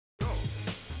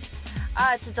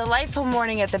It's a delightful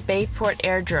morning at the Bayport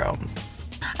Aerodrome.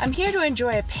 I'm here to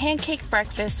enjoy a pancake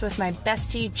breakfast with my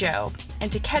bestie Joe,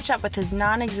 and to catch up with his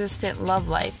non-existent love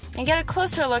life, and get a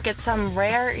closer look at some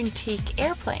rare antique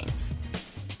airplanes.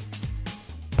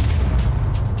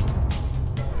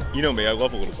 You know me, I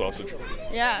love a little sausage.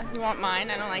 Yeah, you want mine?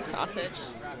 I don't like sausage.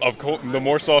 Of course, the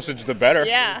more sausage, the better.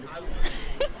 Yeah.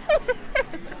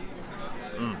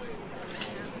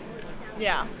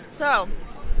 Yeah. So,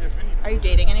 are you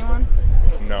dating anyone?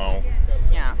 No.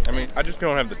 Yeah. I mean, I just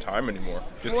don't have the time anymore.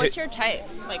 Just What's your type?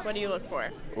 Like, what do you look for?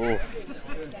 Ooh.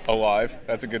 Alive.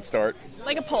 That's a good start.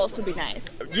 Like a pulse would be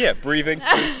nice. Yeah, breathing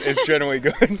is generally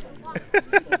good.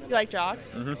 You like jocks?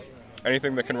 Mm-hmm.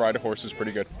 Anything that can ride a horse is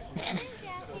pretty good.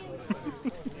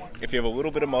 If you have a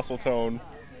little bit of muscle tone,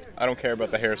 I don't care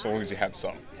about the hair so long as you have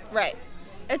some. Right.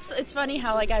 It's funny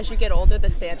how, like, as you get older, the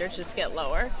standards just get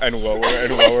lower. And lower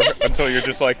and lower until you're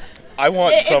just like, I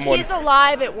want someone... If he's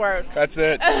alive, it works. That's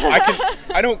it.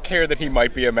 I don't care that he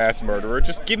might be a mass murderer.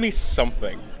 Just give me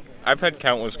something. I've had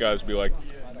countless guys be like,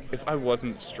 if I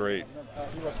wasn't straight,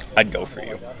 I'd go for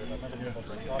you.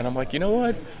 And I'm like, you know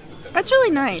what? That's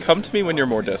really nice. Come to me when you're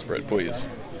more desperate, please.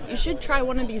 You should try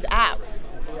one of these apps.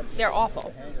 They're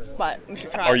awful, but you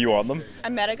should try. Are you on them? I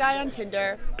met a guy on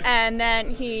Tinder, and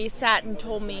then he sat and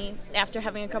told me, after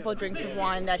having a couple of drinks of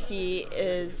wine, that he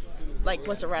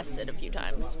was arrested a few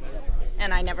times.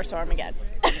 And I never saw him again.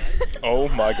 Oh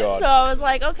my god. So I was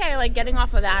like, okay, like getting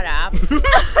off of that app.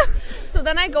 So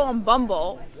then I go on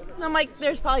Bumble, and I'm like,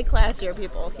 there's probably classier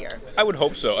people here. I would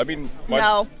hope so. I mean...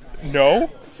 No. No?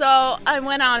 So I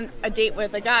went on a date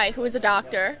with a guy who was a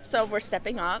doctor, so we're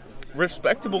stepping up.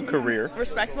 Respectable career.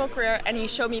 Respectable career, and he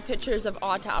showed me pictures of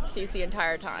autopsies the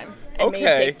entire time and made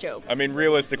Okay. dick jokes. I mean,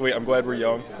 realistically, I'm glad we're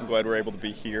young. I'm glad we're able to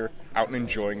be here, out and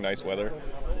enjoying nice weather.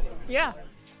 Yeah.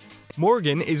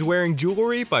 Morgan is wearing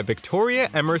jewelry by Victoria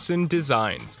Emerson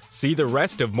Designs. See the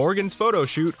rest of Morgan's photo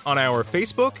shoot on our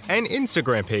Facebook and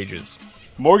Instagram pages.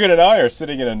 Morgan and I are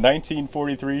sitting in a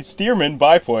 1943 Stearman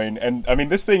biplane, and I mean,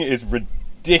 this thing is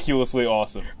ridiculously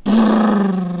awesome.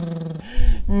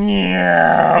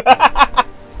 Yeah.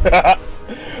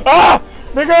 Ah!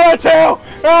 They got our tail!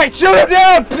 Alright, shoot him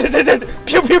down!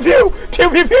 Pew pew pew! Pew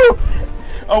pew pew!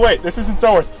 Oh wait, this isn't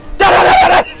Star Wars. Da da da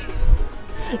da da!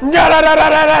 Da da da da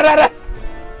da da da!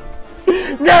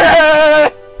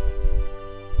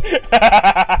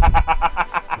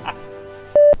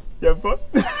 You have fun?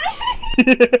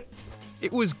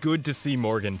 It was good to see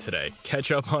Morgan today.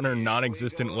 Catch up on her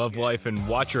non-existent love life and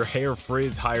watch her hair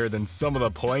frizz higher than some of the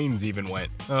planes even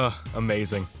went. Ugh,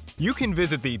 amazing. You can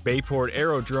visit the Bayport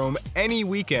Aerodrome any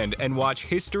weekend and watch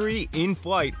history in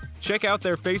flight. Check out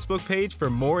their Facebook page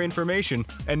for more information.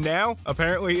 And now,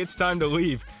 apparently it's time to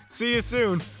leave. See you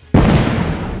soon.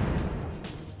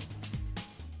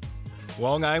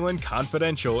 Long Island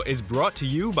Confidential is brought to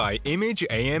you by Image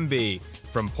AMB.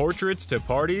 From portraits to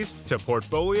parties to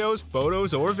portfolios,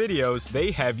 photos, or videos,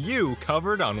 they have you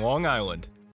covered on Long Island.